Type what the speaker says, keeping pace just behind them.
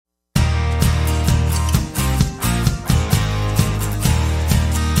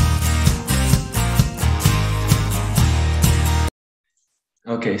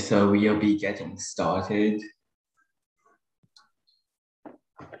Okay, so we'll be getting started.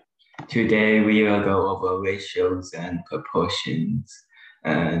 Today we will go over ratios and proportions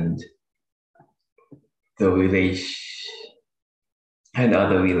and the relation and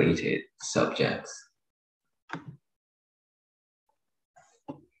other related subjects.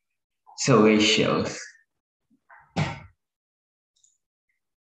 So ratios.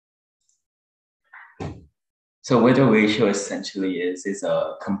 So what a ratio essentially is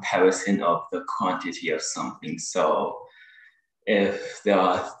a comparison of the quantity of something. So if there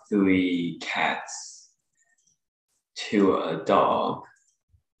are 3 cats to a dog,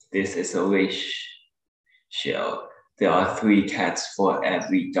 this is a ratio. There are 3 cats for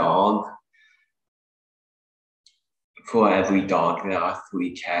every dog. For every dog, there are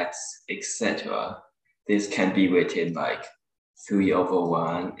 3 cats, etc. This can be written like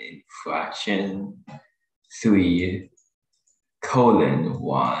 3/1 in fraction,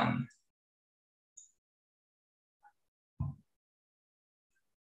 3:1.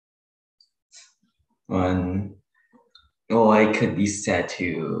 Or it could be set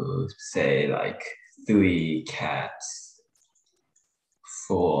to say like 3 cats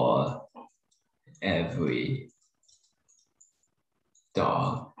for every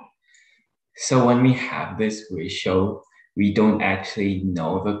dog. So when we have this ratio, we don't actually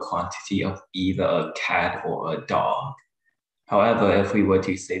know the quantity of either a cat or a dog. However, if we were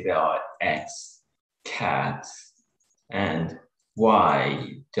to say there are X cats and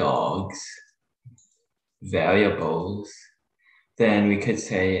Y dogs variables, then we could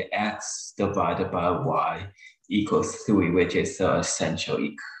say X divided by Y equals 3, which is the essential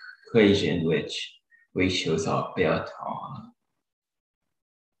equation which ratios are built on.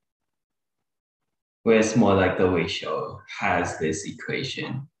 Where it's more like the ratio has this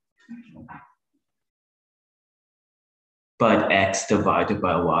equation. But X divided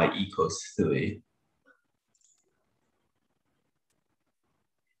by Y equals 3.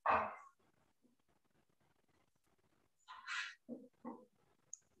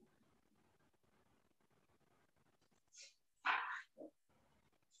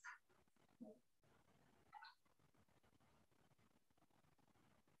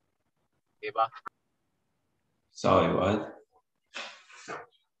 Sorry, what?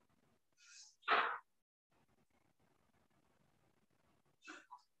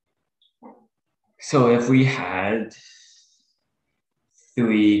 So if we had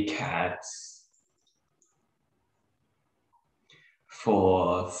 3 cats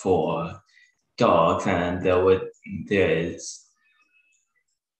for 4 dogs, and there's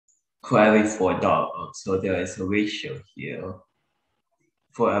for every 4 dogs, so there is a ratio here.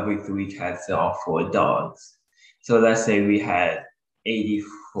 For every 3 cats, there are 4 dogs. So let's say we had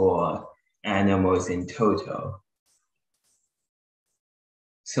 84 animals in total.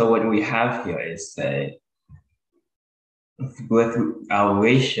 So what we have here is say, with our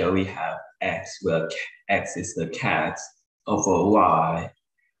ratio, we have X, where X is the cat, over Y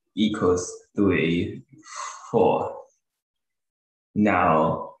equals 3, 4.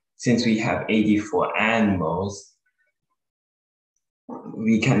 Now, since we have 84 animals,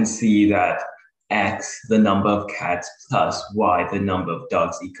 we can see that X, the number of cats, plus Y, the number of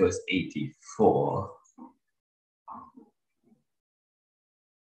dogs, equals 84.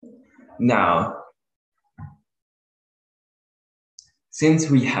 Now, since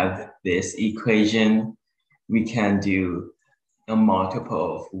we have this equation, we can do a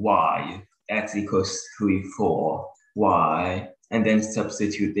multiple of Y, X equals 3, 4, Y, and then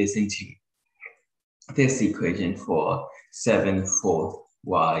substitute this into this equation for 7, 4,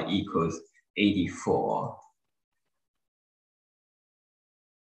 Y equals 84.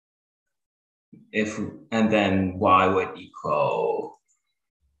 And then Y would equal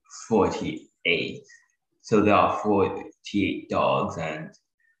 48. So there are 48 dogs and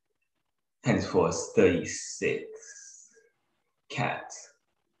henceforth 36 cats.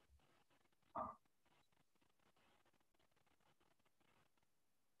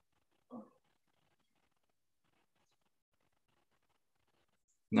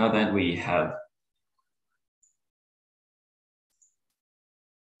 Now that we have,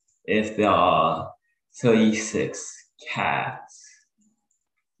 if there are 36 cats,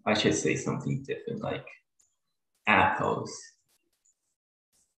 I should say something different, like apples.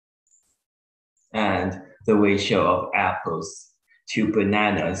 And the ratio of apples to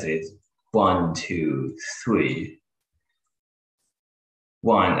bananas is 1 to 3.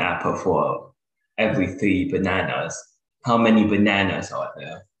 1 apple for every 3 bananas. How many bananas are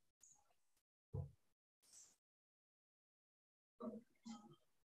there?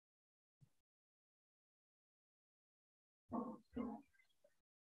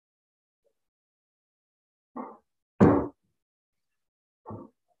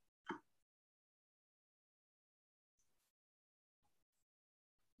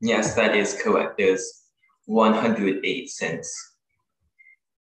 Yes, that is correct. There's 108 cents.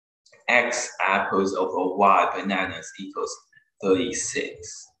 X apples over Y bananas equals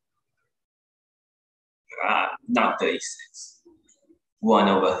 36. Not 36. 1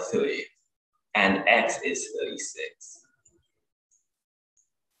 over 3. And X is 36.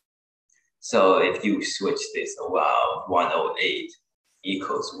 So if you switch this around, 108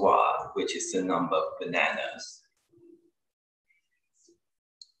 equals Y, which is the number of bananas.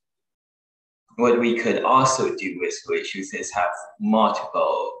 What we could also do with ratios is have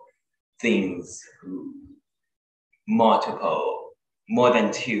multiple things, more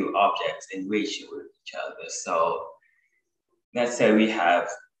than 2 objects in ratio with each other. So let's say we have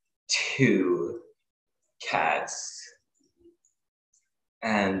 2 cats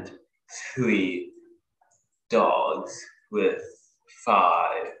and 3 dogs with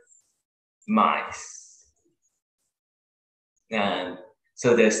 5 mice. And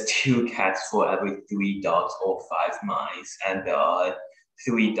so there's 2 cats for every 3 dogs or 5 mice, and there are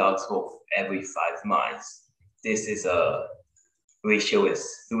 3 dogs for every 5 mice. This is a ratio with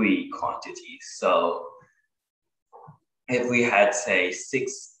 3 quantities. So if we had, say,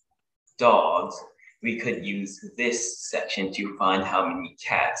 6 dogs, we could use this section to find how many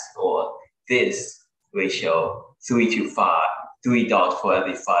cats, or this ratio, 3 to 5, 3 dogs for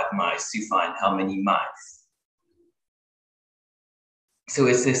every 5 mice, to find how many mice. So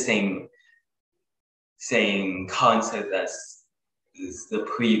it's the same concept as the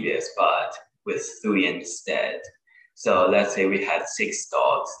previous, but with 3 instead. So let's say we had 6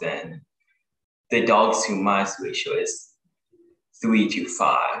 dogs, then the dogs to mice ratio is 3 to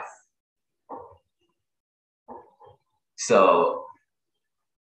 5. So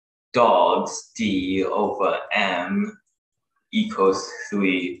dogs D over M equals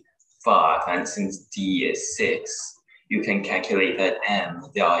 3, 5, and since D is 6, you can calculate that M,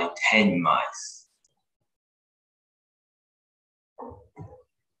 there are 10 mice.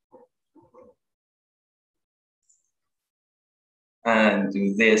 And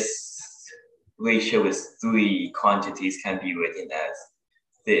this ratio with 3 quantities can be written as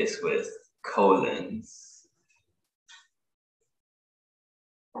this with colons.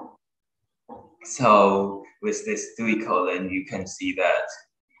 So with this 3 colon, you can see that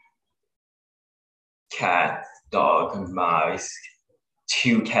cat, dog, mouse,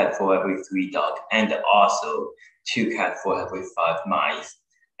 2 cat for every 3 dog, and also 2 cat for every 5 mice,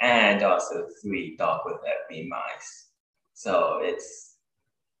 and also 3 dog with every mice. So it's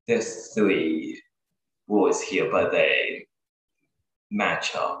there's 3 rules here, but they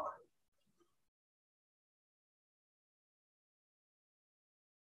match up.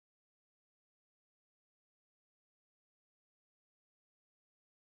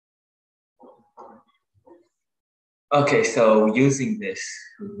 Okay, so using this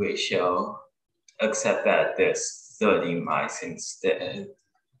ratio, except that there's 30 mice instead.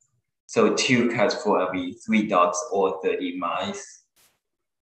 So 2 cats for every 3 dogs or 30 mice.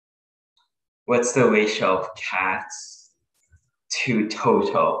 What's the ratio of cats to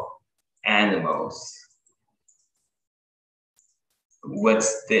total animals?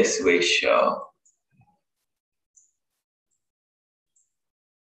 What's this ratio?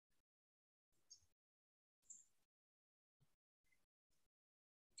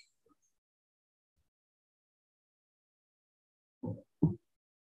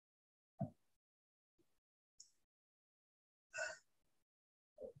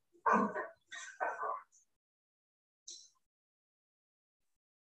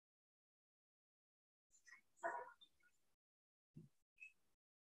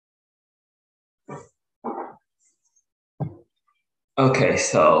 Okay,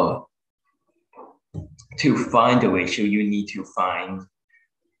 so to find the ratio, you need to find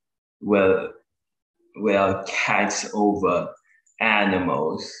well cats over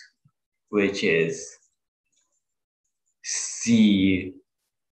animals, which is C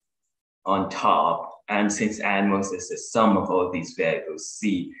on top. And since animals is the sum of all these variables,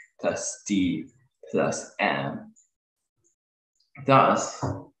 C plus D plus M. Thus,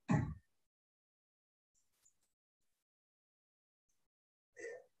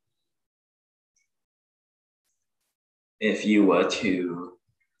 if you were to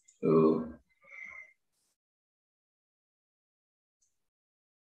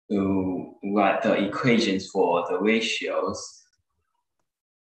write the equations for the ratios,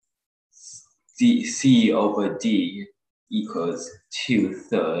 C over D equals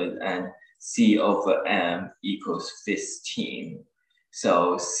 2/3 and C over M equals 15.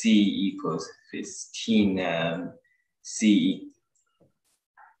 So C equals 15M, C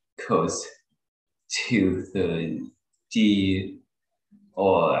equals 2/3, D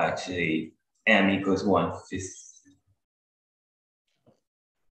or actually m equals 1/5.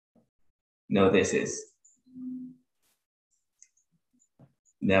 No, this is,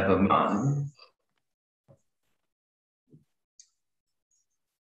 never mind.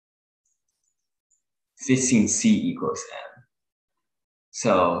 C equals m.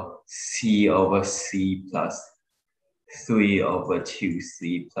 So c over c plus 3 over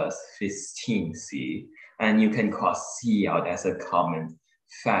 2c plus 15c. And you can cross c out as a common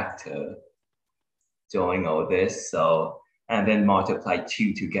factor doing all this. So, and then multiply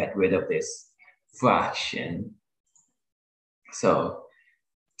 2 to get rid of this fraction. So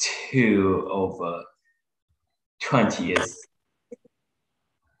 2 over 20 is,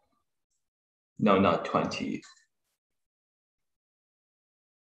 no, not 20.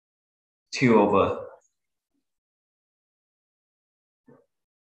 2 over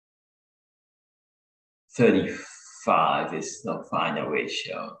 35 is the final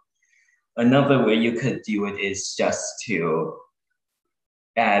ratio. Another way you could do it is just to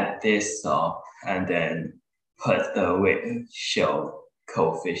add this up and then put the ratio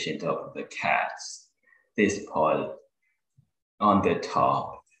coefficient of the cats, this part on the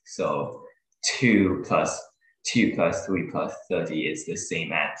top. So 2 plus 3 plus 30 is the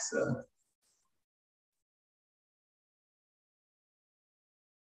same answer.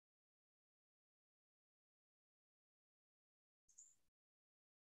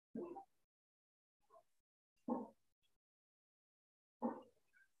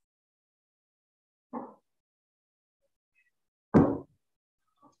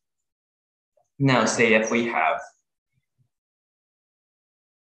 Now say if we have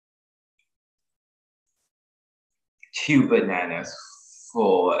two bananas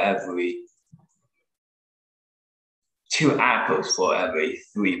for every, 2 apples for every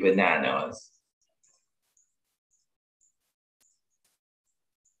 3 bananas,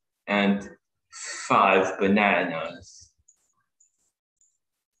 and 5 bananas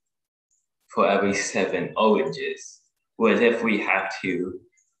for every 7 oranges. What if we have to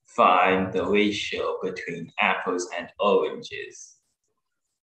find the ratio between apples and oranges?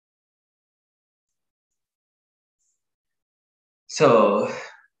 So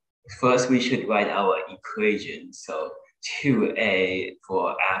first we should write our equation. So 2a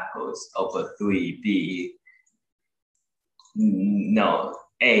for apples over 3b. No,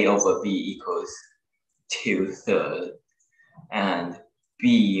 a over b equals 2/3. And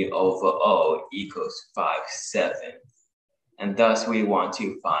b over o equals 5/7. And thus we want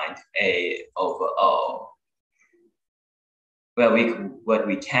to find a over o. Well, what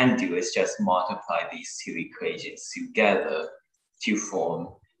we can do is just multiply these two equations together to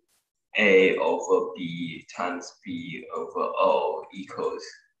form a over b times b over o equals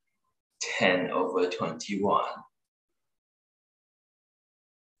 10 over 21.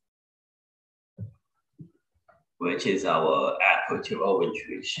 Which is our apple to orange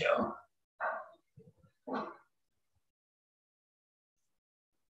ratio.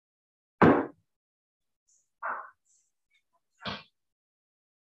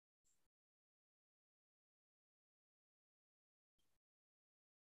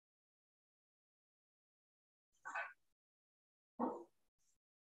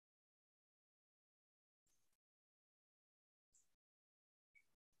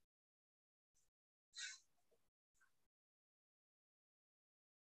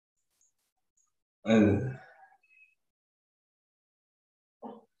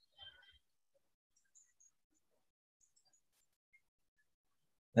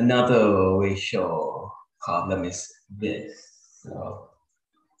 Another ratio problem is this. So,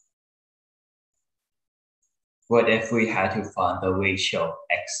 what if we had to find the ratio of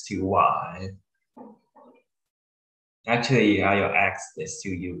x to y? Actually, I'll ask this to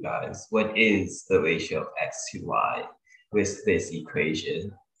you guys. What is the ratio of x to y with this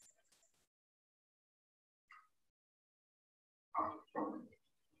equation?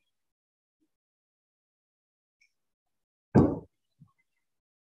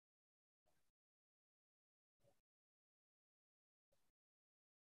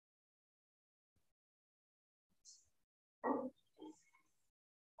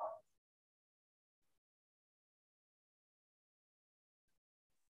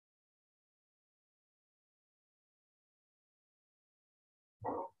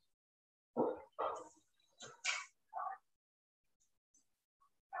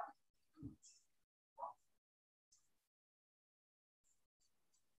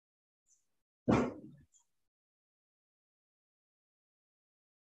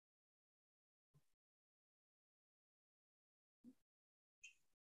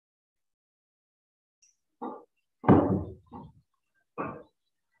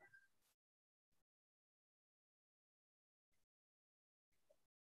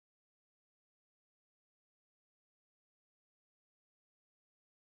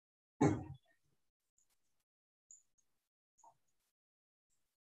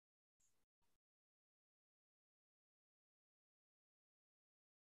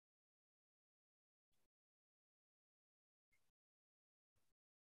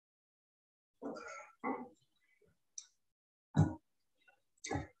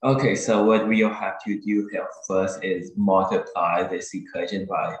 Okay, so what we'll have to do here first is multiply this equation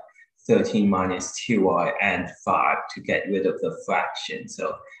by 13 minus 2y and 5 to get rid of the fraction.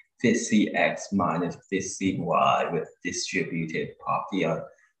 So 50x minus 50y with distributed property on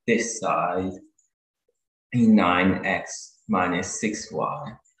this side, 9x minus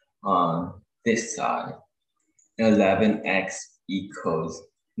 6y on this side, 11x equals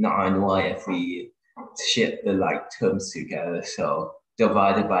 9y if we shift the like terms together. So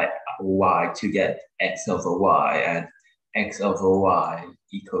divided by y to get x over y, and x over y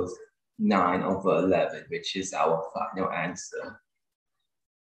equals 9 over 11, which is our final answer.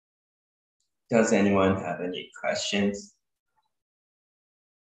 Does anyone have any questions?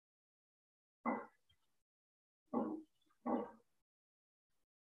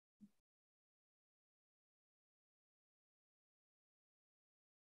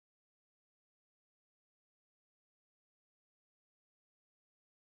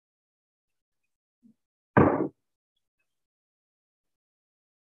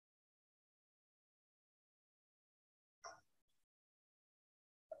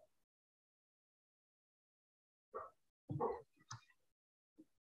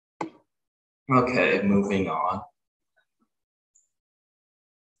 Okay, moving on.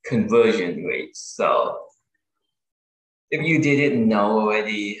 Conversion rates. So if you didn't know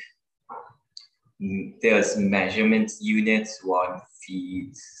already, there's measurement units, 1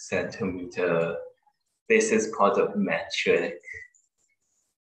 feet, centimeter. This is part of metric.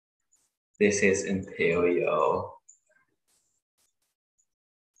 This is imperial.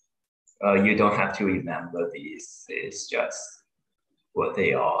 You don't have to remember these. It's just what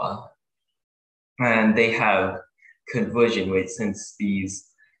they are. And they have conversion rates since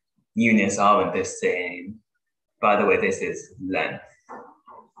these units aren't the same. By the way, this is length.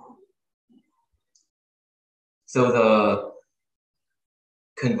 So the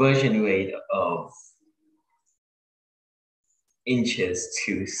conversion rate of inches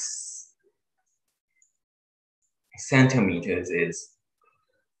to centimeters is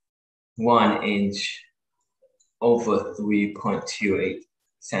 1 inch over 3.28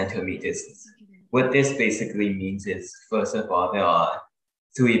 centimeters. What this basically means is, first of all, there are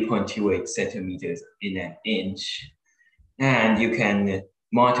 3.28 centimeters in an inch, and you can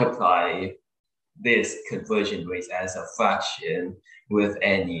multiply this conversion rate as a fraction with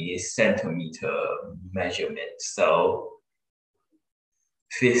any centimeter measurement. So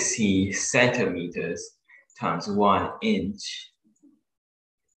 50 centimeters times 1 inch,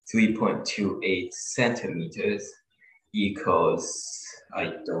 3.28 centimeters equals,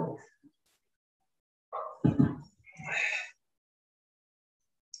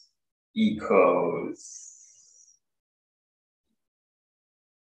 equals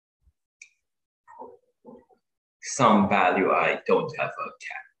some value. I don't have a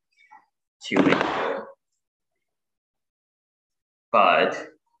calculator, but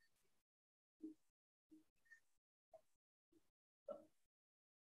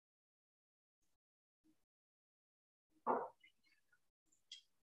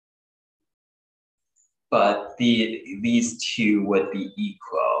these two would be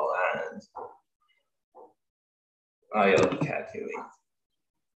equal, and I'll calculate.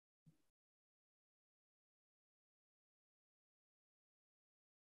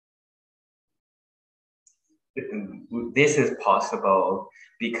 This is possible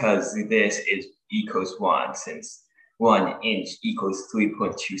because this is equals 1, since 1 inch equals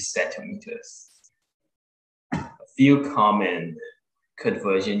 3.2 centimeters. A few common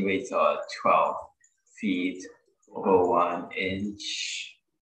conversion rates are 12 feet over 1 inch.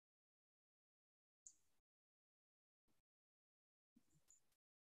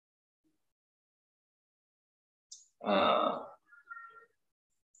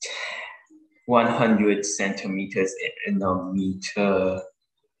 100 centimeters in a meter,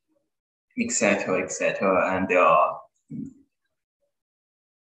 etc., etc. And there are,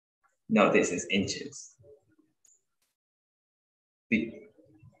 no, this is inches.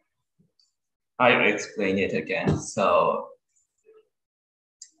 I'll explain it again. So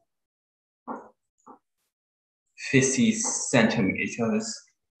 50 centimeters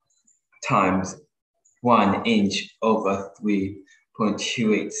times 1 inch over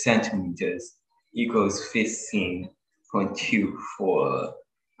 3.28 centimeters equals 15.24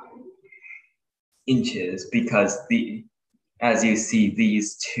 inches, because as you see,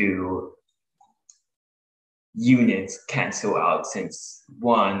 these two units cancel out, since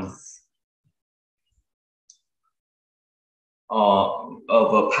one's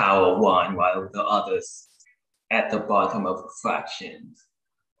over power 1, while the others at the bottom of the fractions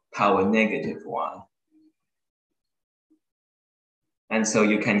power -1. And so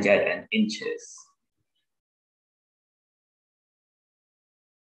you can get an inches.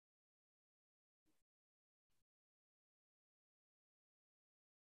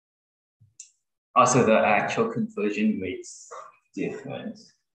 Also, the actual conversion rate's different.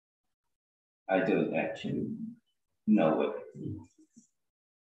 I don't actually know what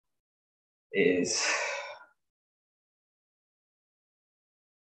it is.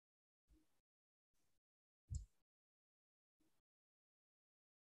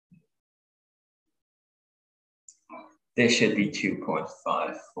 This should be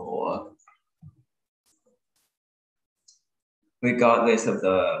 2.54. Regardless of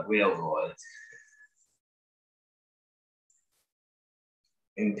the real world,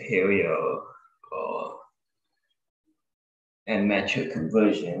 imperial and metric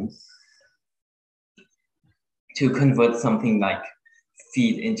conversions, to convert something like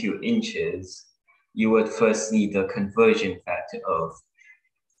feet into inches, you would first need the conversion factor of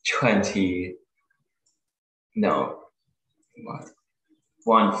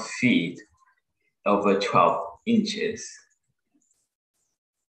 1 feet over 12 inches.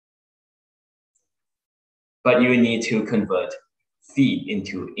 But you need to convert feet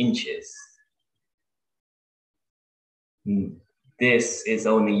into inches. This is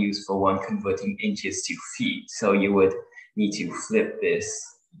only useful when converting inches to feet. So you would need to flip this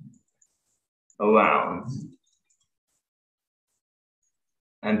around.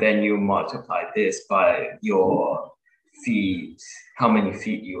 And then you multiply this by your feet, how many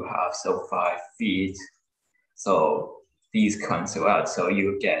feet you have. So 5 feet. So these cancel out. So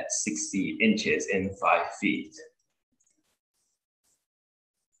you get 60 inches in 5 feet.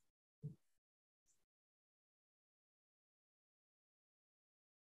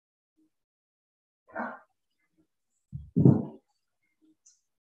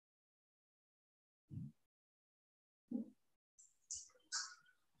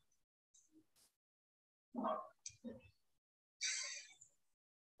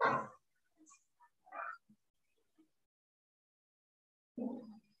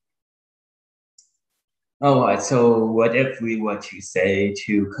 All right, so what if we were to say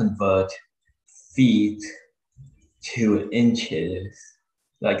to convert feet to inches,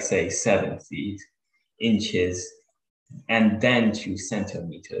 like say 7 feet, inches, and then to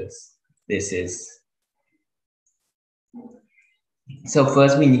centimeters? So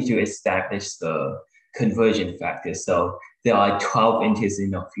first we need to establish the conversion factor. So there are 12 inches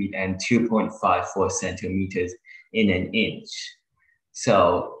in a feet and 2.54 centimeters in an inch.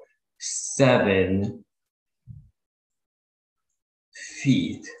 So 7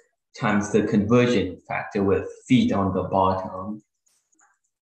 feet times the conversion factor with feet on the bottom.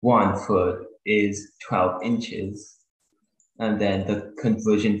 1 foot is 12 inches. And then the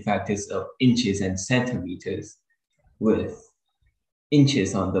conversion factors of inches and centimeters with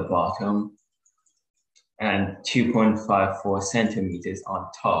inches on the bottom and 2.54 centimeters on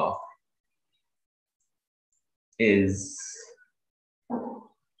top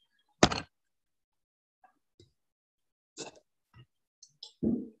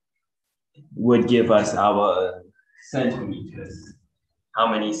would give us our centimeters. How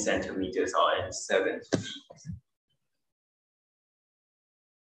many centimeters are in 7 feet?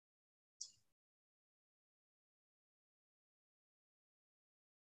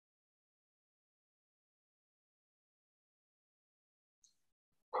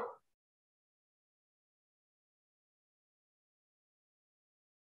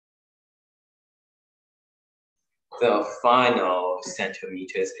 The final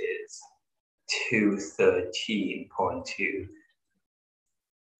centimeters is 213.2,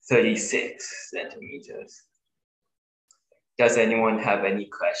 36 centimeters. Does anyone have any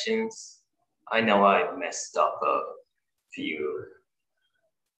questions? I know I messed up a few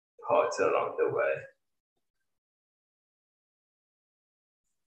parts along the way.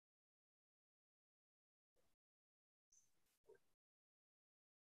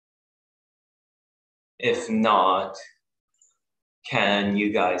 If not, can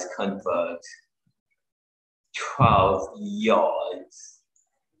you guys convert 12 yards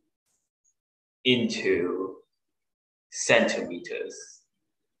into centimeters?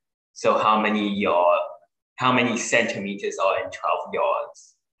 So how many centimeters are in 12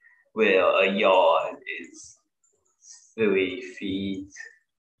 yards? Well, a yard is 3 feet.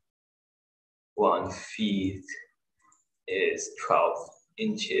 1 feet is 12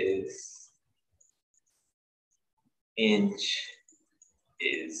 inches. Inch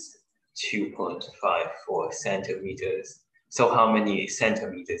is 2.54 centimeters. So how many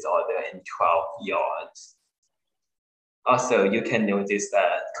centimeters are there in 12 yards? Also, you can notice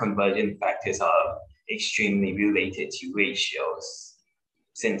that conversion factors are extremely related to ratios.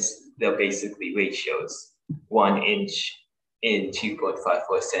 since they're basically ratios, 1 inch in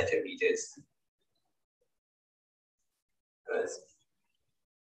 2.54 centimeters. That's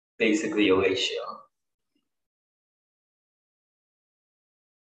basically a ratio.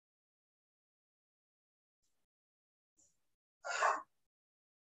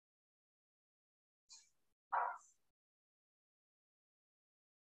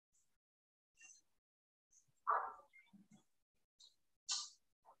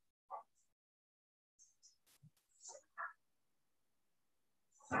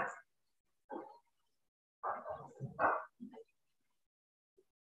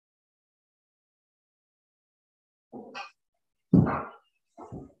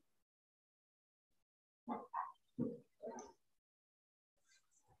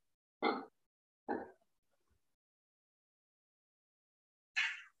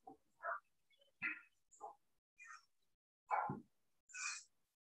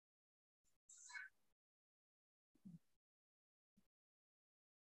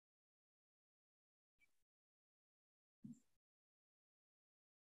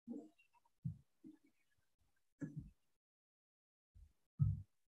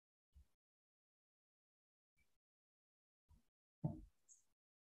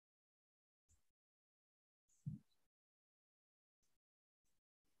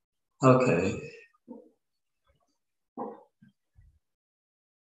 Okay.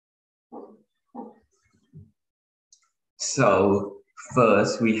 So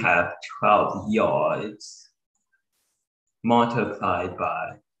first we have 12 yards multiplied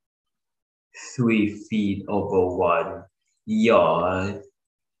by 3 feet over 1 yard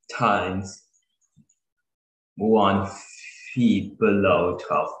times 1 feet below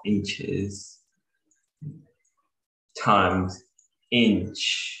 12 inches times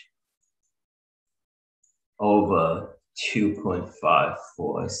inch over 2.54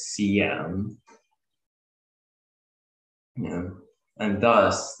 cm. Yeah. And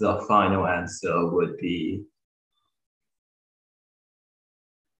thus the final answer would be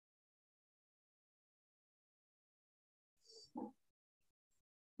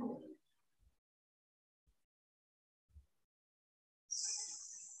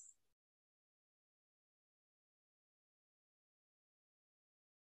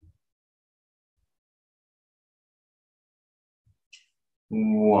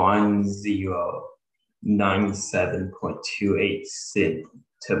 1097.28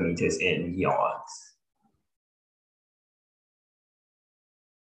 centimeters in yards.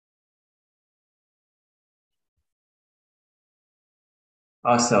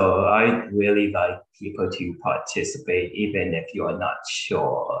 Also, I really like people to participate even if you're not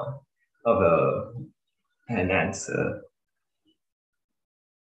sure of an answer.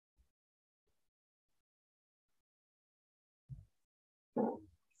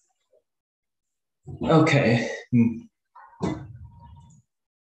 Okay.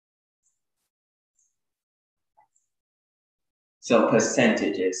 So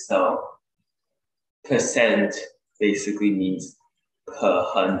percentages. So percent basically means per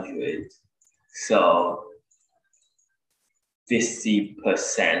 100. So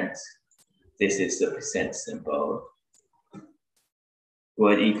 50%, this is the percent symbol,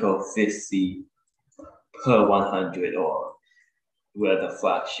 would equal 50 per 100, or where the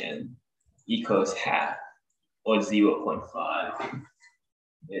fraction equals half, or 0.5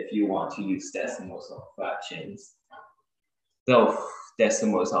 if you want to use decimals or fractions. Though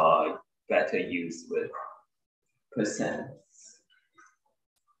decimals are better used with percent.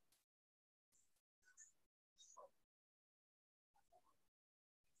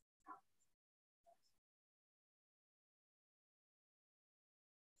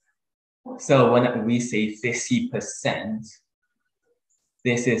 So when we say 50%,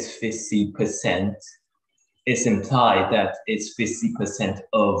 this is 50%. It's implied that it's 50%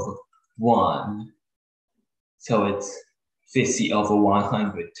 of 1. So it's 50 over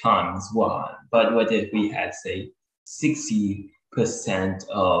 100 times 1. But what if we had, say, 60%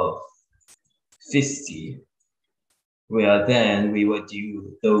 of 50? Well, then we would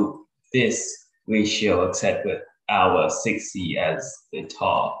do this ratio except with our 60 as the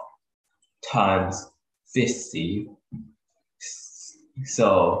top times 50.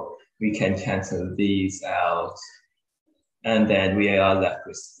 So we can cancel these out. And then we are left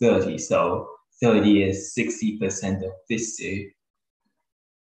with 30. So 30 is 60% of 50.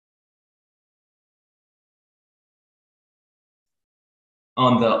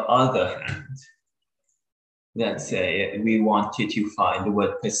 On the other hand, let's say we wanted to find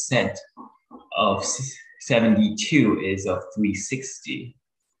what percent of 72 is of 360.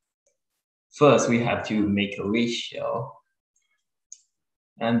 First, we have to make a ratio.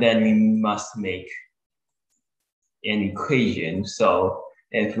 And then we must make an equation. So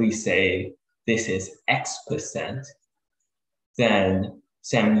if we say this is X%, then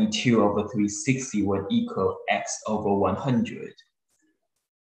 72 over 360 would equal X over 100.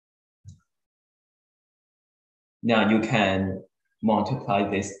 Now you can multiply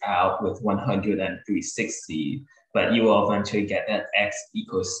this out with 100 and 360, but you will eventually get that X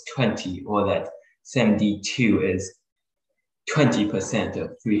equals 20, or that 72 is 20%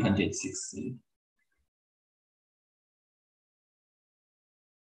 of 360.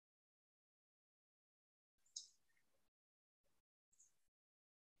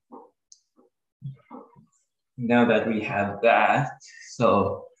 Now that we have that,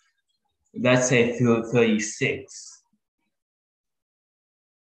 so let's say 36.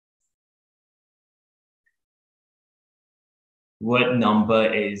 What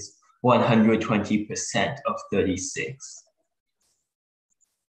number is 120% of 36?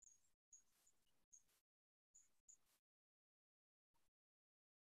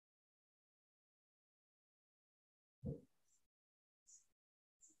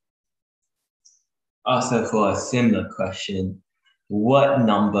 Also, for a similar question, what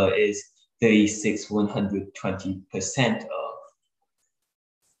number is 36 120% of?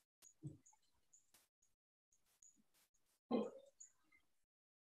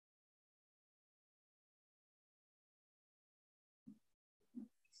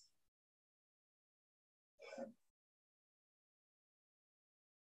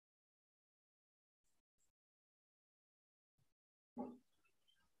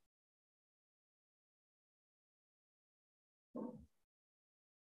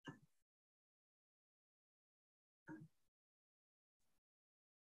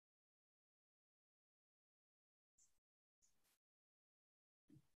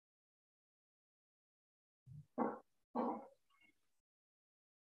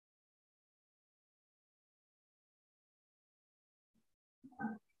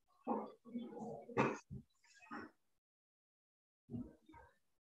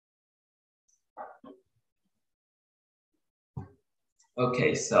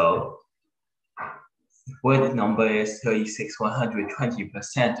 Okay, so what number is 36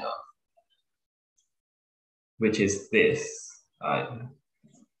 120% of? Which is this.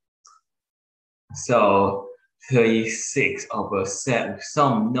 So 36 over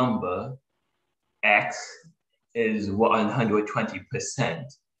some number X is 120%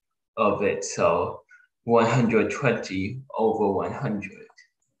 of it. So 120 over 100.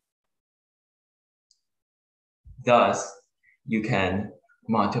 Thus, you can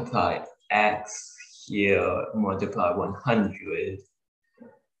multiply X here, multiply 100,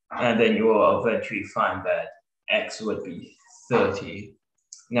 and then you will eventually find that X would be 30.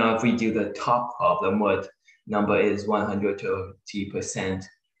 Now, if we do the top problem, what number is 120%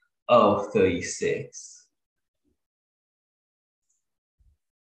 of 36?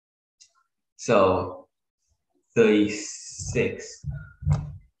 So 36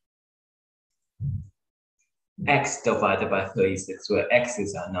 X divided by 36, where X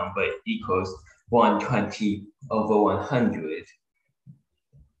is our number, equals 120 over 100,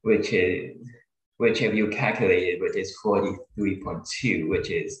 which if you calculate it, which is 43.2,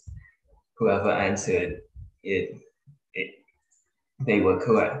 which is whoever answered it, they were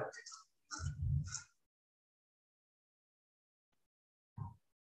correct.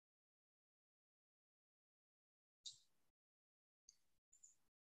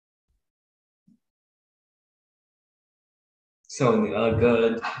 So a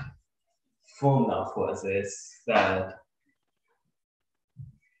good formula for this that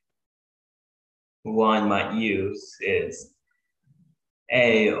one might use is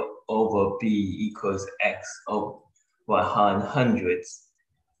A over B equals X over 100.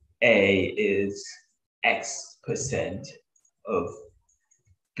 A is X% of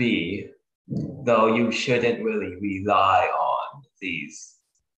B, though you shouldn't really rely on these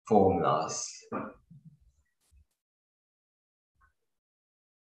formulas.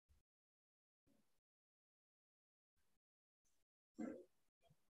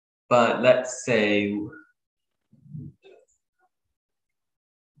 But let's say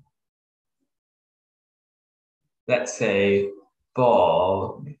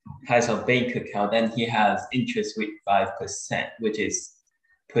Paul has a bank account and he has interest rate 5%, which is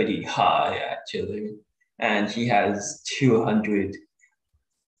pretty high actually. And he has $200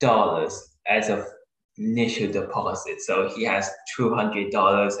 as of initial deposit. So he has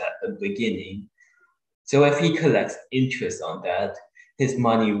 $200 at the beginning. So if he collects interest on that, his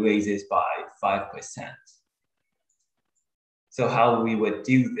money raises by 5%. So how we would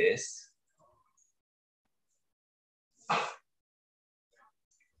do this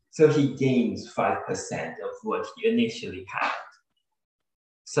So he gains 5% of what he initially had.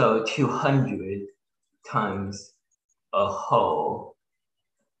 So 200 times a whole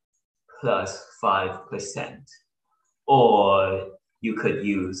plus 5%. Or you could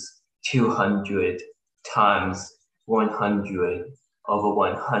use 200 times 100 over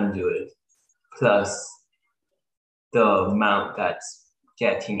 100 plus the amount that's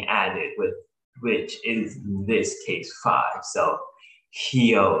getting added with, which is in this case 5. So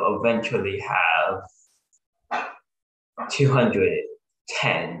he'll eventually have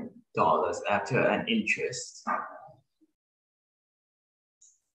 $210 after an interest.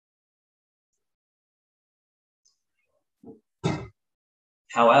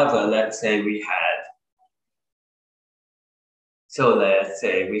 However, let's say we had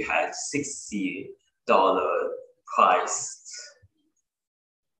 $60 priced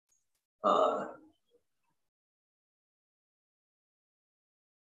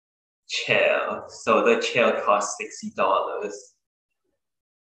chair. So the chair costs $60.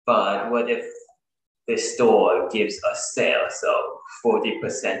 But what if the store gives a sale, so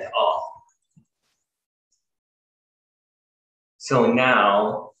 40% off? So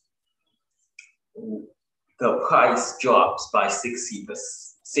now the price drops by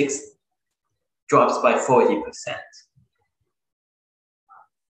 40%.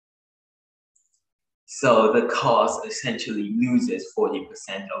 So the cost essentially loses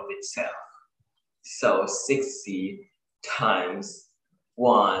 40% of itself. So 60 times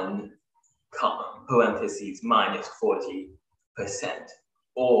 1 parentheses minus 40%,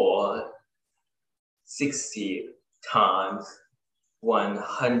 or 60 times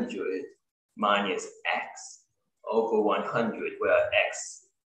 100 minus x over 100, where x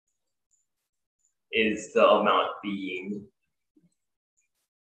is the amount being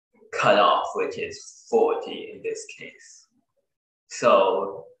cut off, which is 40 in this case.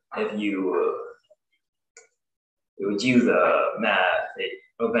 So if you do the math, it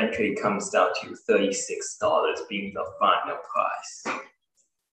eventually comes down to $36 being the final price.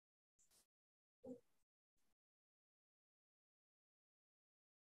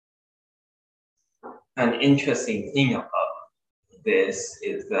 An interesting thing about this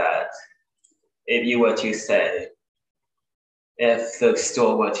is that if you were to say, if the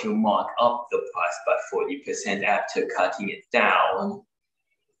store were to mark up the price by 40% after cutting it down,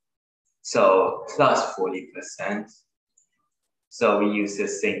 so plus 40%, so we use the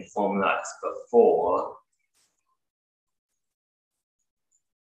same formula as before.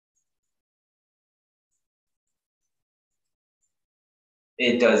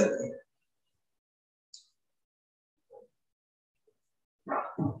 It doesn't.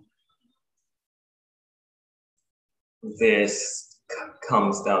 This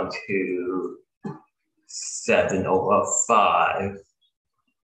comes down to 7/5.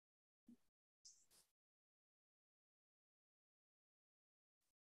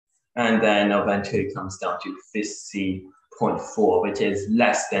 And then eventually comes down to 50.4, which is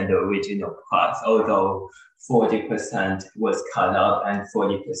less than the original price, although 40% was cut out and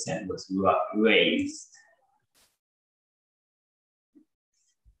 40% was raised.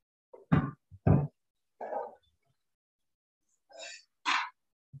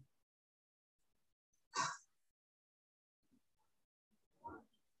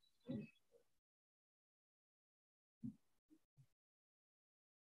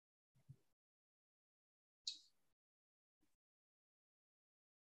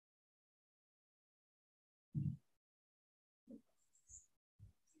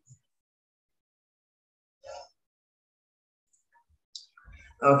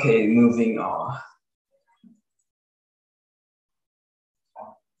 Okay, moving on.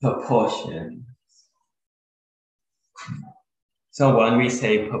 Proportion. So when we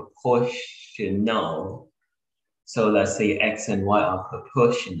say proportional, so let's say x and y are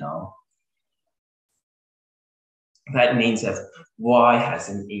proportional, that means if y has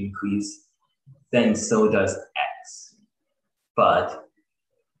an increase, then so does x. But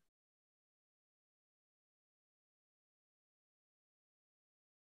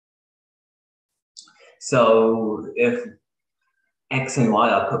so if x and y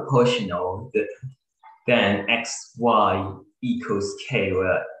are proportional, then xy equals k,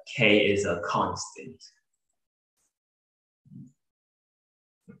 where k is a constant.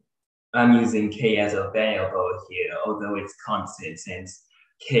 I'm using k as a variable here, although it's constant, since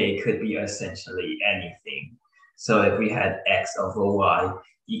k could be essentially anything. So if we had x over y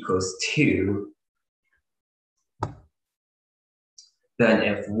equals 2, then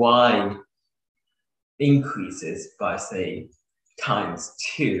if y increases by, say, times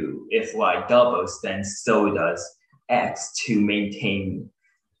 2, if y doubles, then so does x to maintain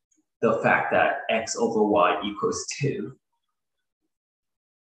the fact that x over y equals 2.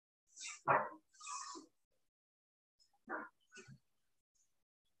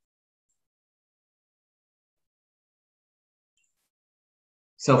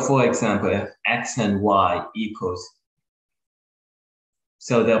 So for example, if x and y equals,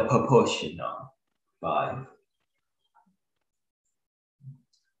 so they're proportional, 5.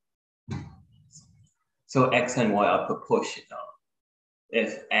 So x and y are proportional.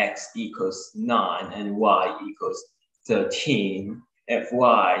 If x equals 9 and y equals 13, if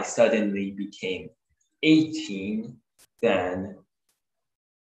y suddenly became 18, then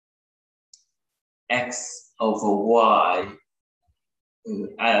x over y,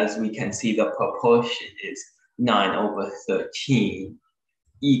 as we can see, the proportion is 9 over 13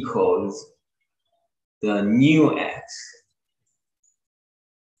 equals the new x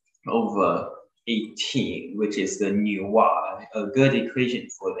over 18, which is the new y. A good equation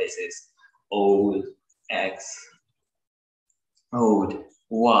for this is old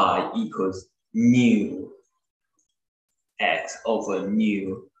y equals new x over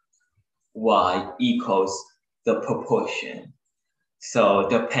new y equals the proportion. So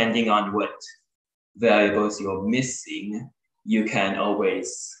depending on what variables you're missing, you can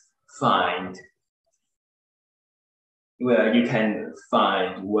always find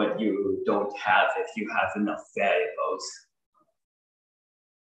what you don't have if you have enough variables.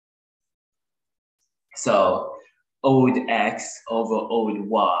 So old x over old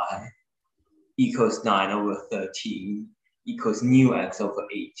y equals 9 over 13 equals new x over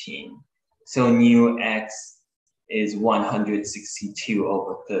 18. So new x is 162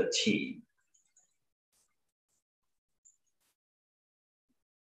 over 13.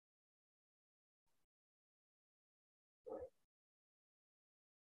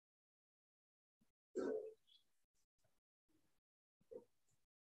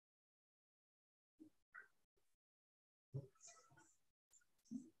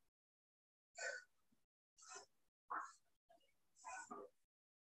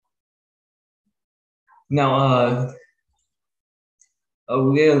 Now, a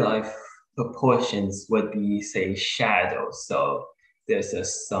real life proportions would be, say, shadows. So there's a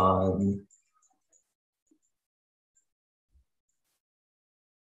sun,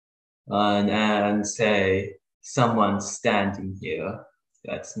 and say someone standing here.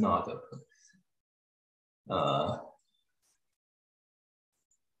 That's not a person.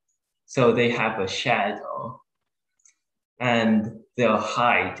 So they have a shadow, and their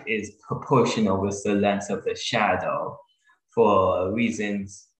height is proportional with the length of the shadow for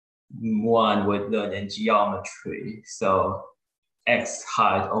reasons one would learn in geometry. So x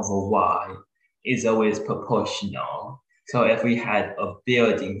height over y is always proportional. So if we had a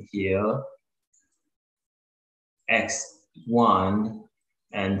building here, x1,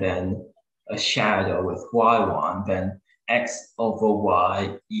 and then a shadow with y1, then x over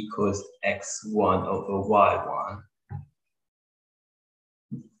y equals x1 over y1.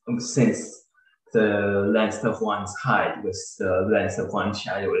 Since the length of one's height with the length of one's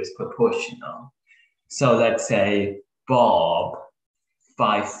shadow is proportional. So let's say Bob,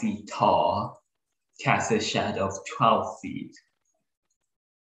 5 feet tall, casts a shadow of 12 feet.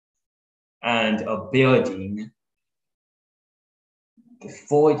 And a building,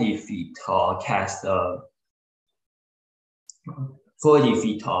 40 feet tall, casts a 40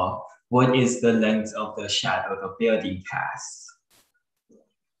 feet tall. What is the length of the shadow the building casts?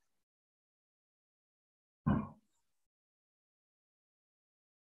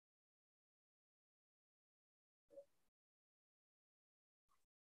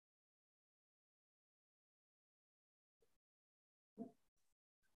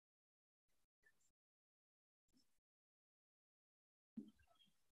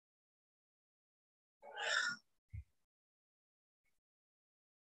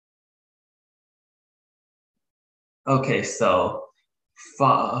 Okay, so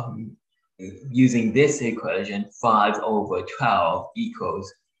using this equation, 5 over 12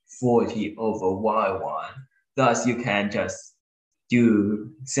 equals 40 over y1. Thus, you can just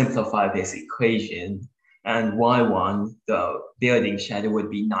simplify this equation, and y1, the building shadow, would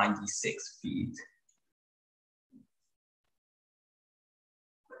be 96 feet.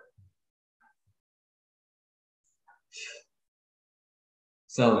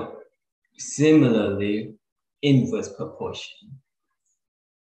 So similarly, inverse proportion.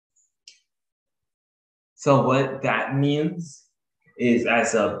 So what that means is,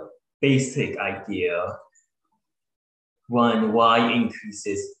 as a basic idea, when y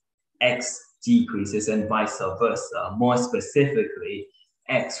increases, x decreases, and vice versa. More specifically,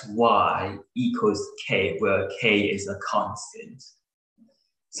 xy equals k, where k is a constant.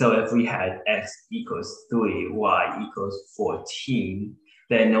 So if we had x equals 3, y equals 14,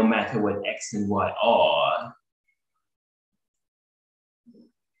 then no matter what x and y are,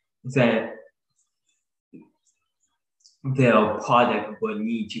 then their product would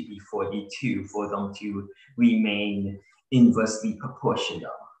need to be 42 for them to remain inversely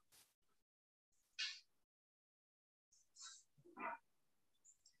proportional.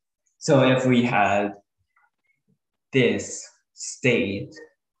 So if we had this state,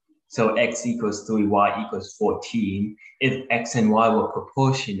 so x equals 3, y equals 14, if x and y were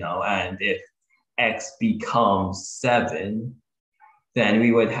proportional and if x becomes 7, then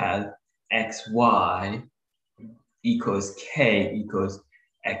we would have xy equals k equals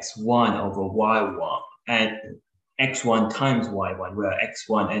x1 over y1, and x1 times y1, where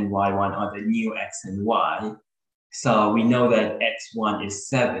x1 and y1 are the new x and y. So we know that x1 is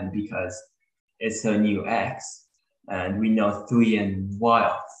 7 because it's a new x, and we know 3 and y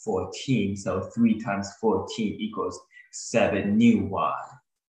are 14, so 3 times 14 equals 7 new y.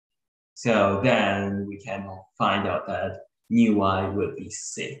 So then we can find out that new y would be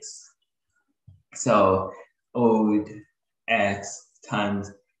 6. So old x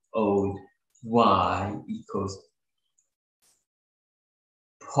times old y equals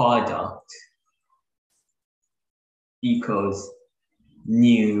product equals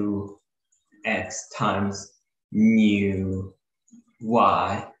new x times new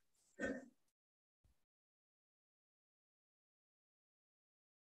y.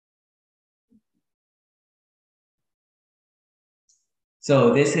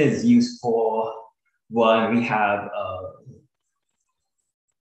 So this is useful when we have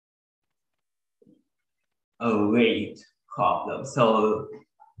a rate problem. So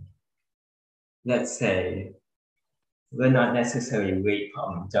let's say we're not necessarily rate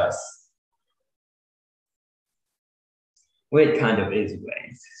problem, just rate kind of is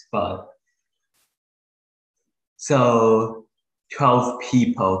rate, but so 12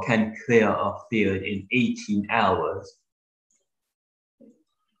 people can clear a field in 18 hours.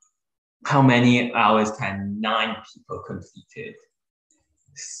 How many hours can 9 people complete it?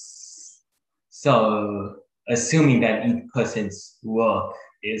 So assuming that each person's work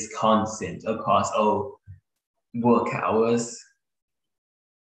is constant across all work hours,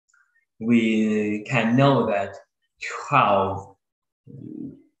 we can know that 12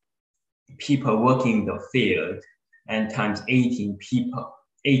 people working the field and times 18 people,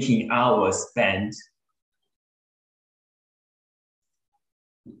 18 hours spent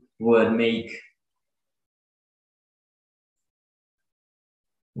would make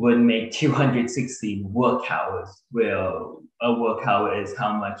 216 work hours, where a work hour is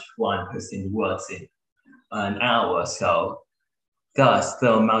how much one person works in an hour. So thus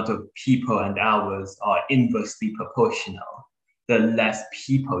the amount of people and hours are inversely proportional. The less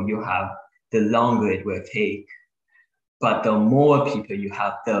people you have, the longer it will take. But the more people you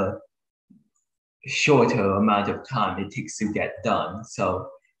have, the shorter amount of time it takes to get done. So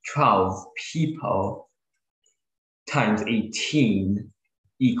 12 people times 18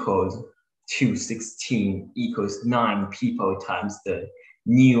 equals 216 equals 9 people times the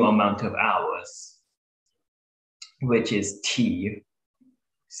new amount of hours, which is t.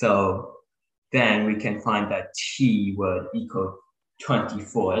 So then we can find that t would equal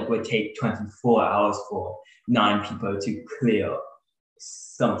 24. It would take 24 hours for 9 people to clear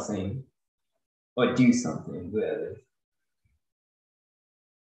something or do something, really.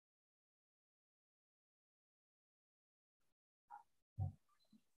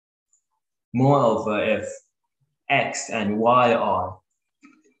 Moreover, if x and y are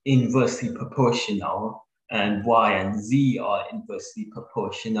inversely proportional and y and z are inversely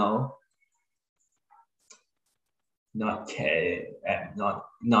proportional, not k, not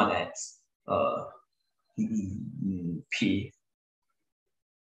x, p,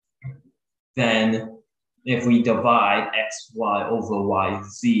 then if we divide xy over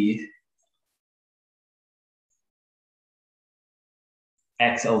yz,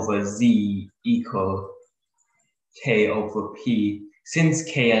 x over z equal k over p. Since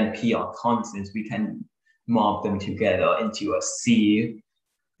k and p are constants, we can mob them together into a c.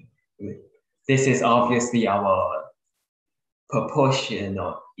 This is obviously our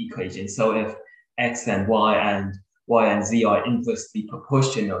proportional equation. So if x and y and z are inversely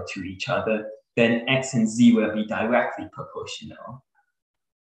proportional to each other, then x and z will be directly proportional.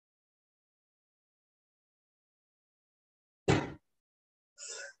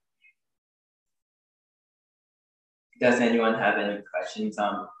 Does anyone have any questions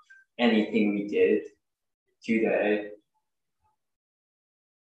on anything we did today?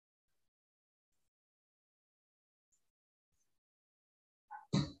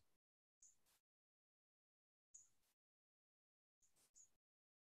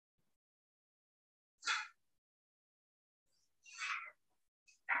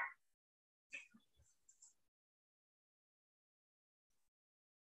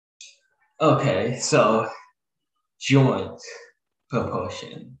 Okay, so joint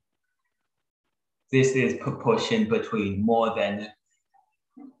proportion. This is proportion between more than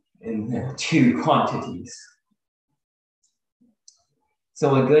two quantities.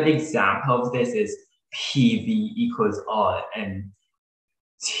 So a good example of this is PV equals R and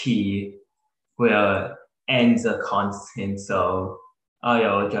T, where n's a constant. So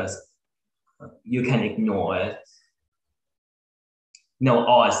you can ignore it. No,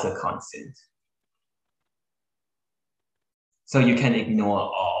 R is the constant. So you can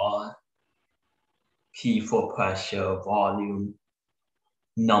ignore R, P for pressure, volume,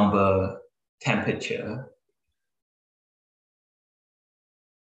 number, temperature.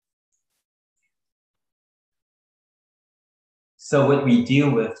 So what we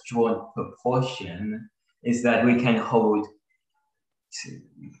do with joint proportion is that we can hold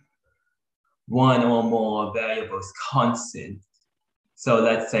one or more variables constant. So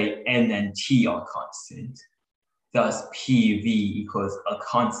let's say n and t are constant. Thus, PV equals a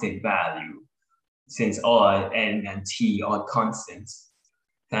constant value. Since R, n, and t are constants,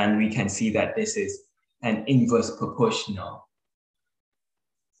 then we can see that this is an inverse proportional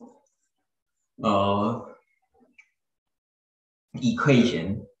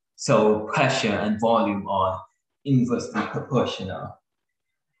equation. So pressure and volume are inversely proportional.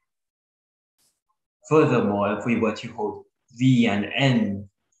 Furthermore, if we were to hold V and N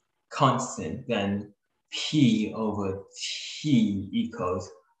constant, then P over T equals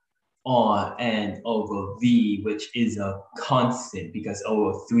Rn over V, which is a constant because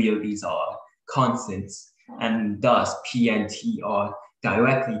all three of these are constants, and thus P and T are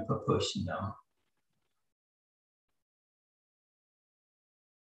directly proportional.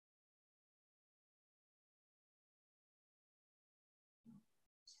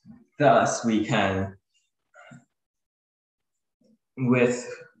 Thus, we can,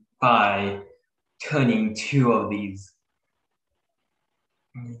 by turning two of these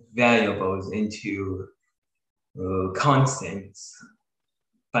variables into constants,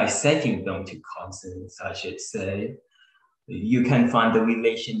 by setting them to constants, I should say, you can find the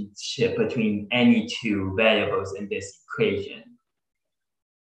relationship between any two variables in this equation.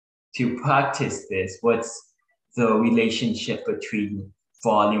 To practice this, what's the relationship between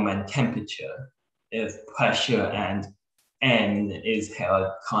volume and temperature if pressure and N is held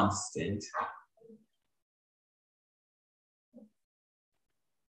constant?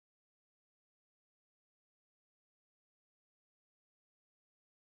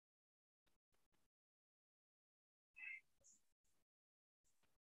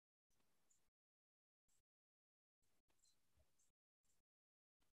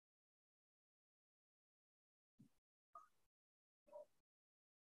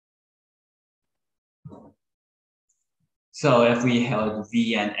 So if we held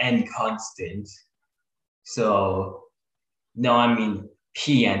V and N constant, so no, I mean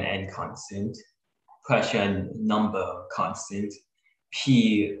P and N constant, pressure and number constant,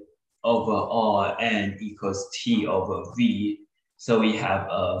 P over R N equals T over V. So we have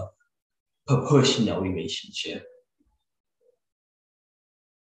a proportional relationship.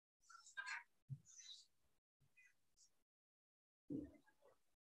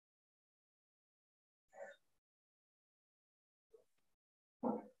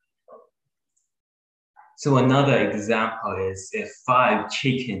 So another example is if 5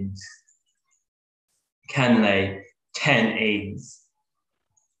 chickens can lay 10 eggs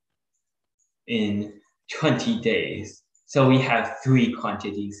in 20 days. So we have three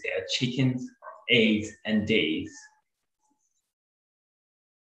quantities here: chickens, eggs, and days.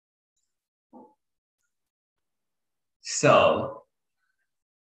 So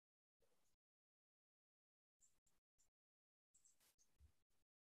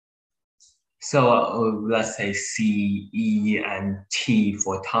let's say C, E, and T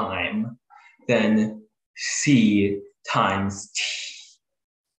for time, then C times T.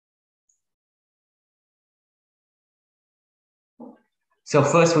 So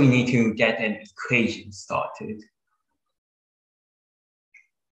first we need to get an equation started.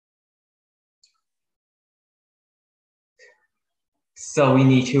 So we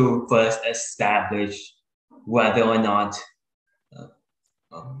need to first establish whether or not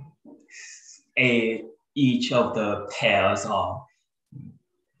each of the pairs are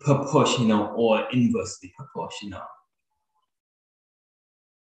proportional or inversely proportional.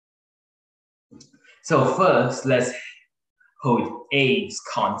 So first, let's hold eggs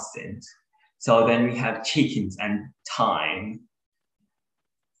constant. So then we have chickens and time.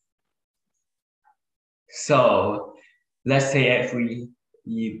 So let's say if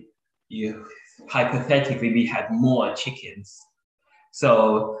hypothetically we had more chickens,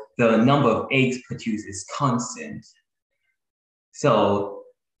 So the number of eggs produced is constant. So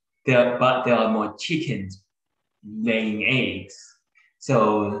there are more chickens laying eggs.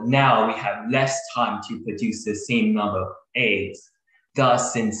 So now we have less time to produce the same number of eggs.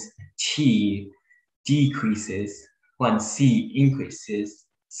 Thus, since T decreases when C increases,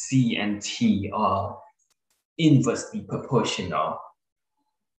 C and T are inversely proportional.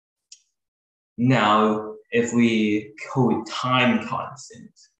 Now, if we code time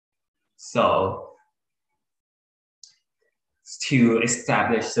constant, so to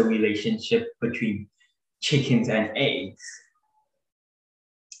establish the relationship between chickens and eggs.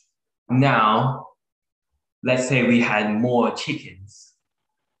 Now, let's say we had more chickens.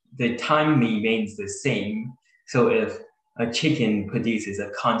 The time remains the same. So if a chicken produces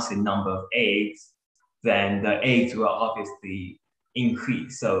a constant number of eggs, then the eggs will obviously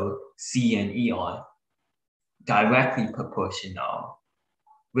increase. So C and E are directly proportional.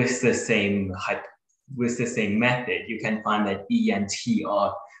 With the same method, you can find that E and T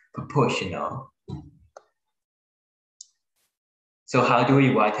are proportional. So how do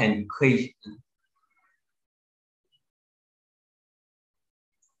we write an equation?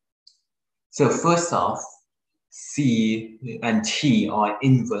 So first off, C and T are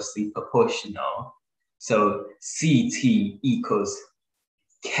inversely proportional. So CT equals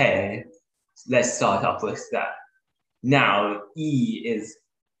K. Let's start off with that. Now E is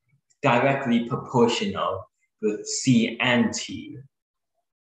directly proportional with C and T.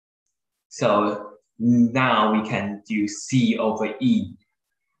 So now we can do C over E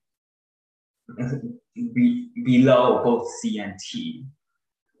below both C and T.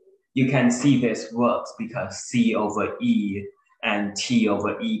 You can see this works because C over E and T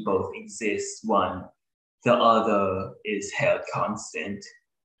over E both exist. One, the other is held constant.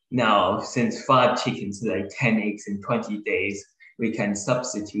 Now, since 5 chickens lay 10 eggs in 20 days, we can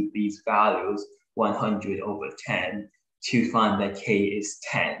substitute these values, 100 over 10, to find that K is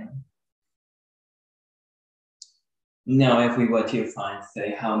 10. Now, if we were to find,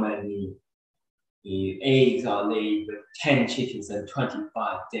 say, how many eggs are laid with 10 chickens in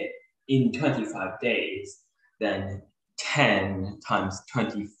 25 days, then 10 times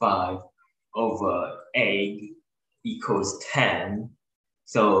 25 over egg equals 10.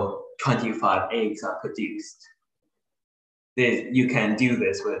 So 25 eggs are produced. You can do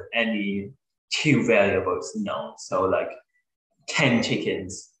this with any 2 variables known. So like 10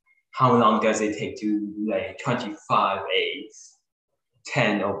 chickens, how long does it take to lay 25 eggs?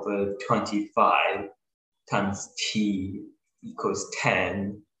 10 over 25 times T equals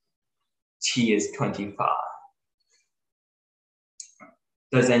 10. T is 25.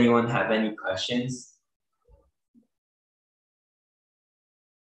 Does anyone have any questions?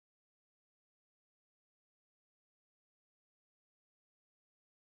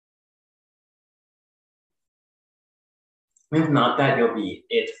 If not, that will be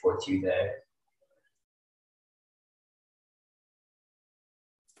it for today.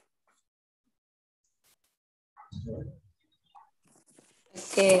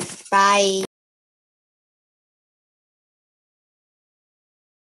 Okay, bye.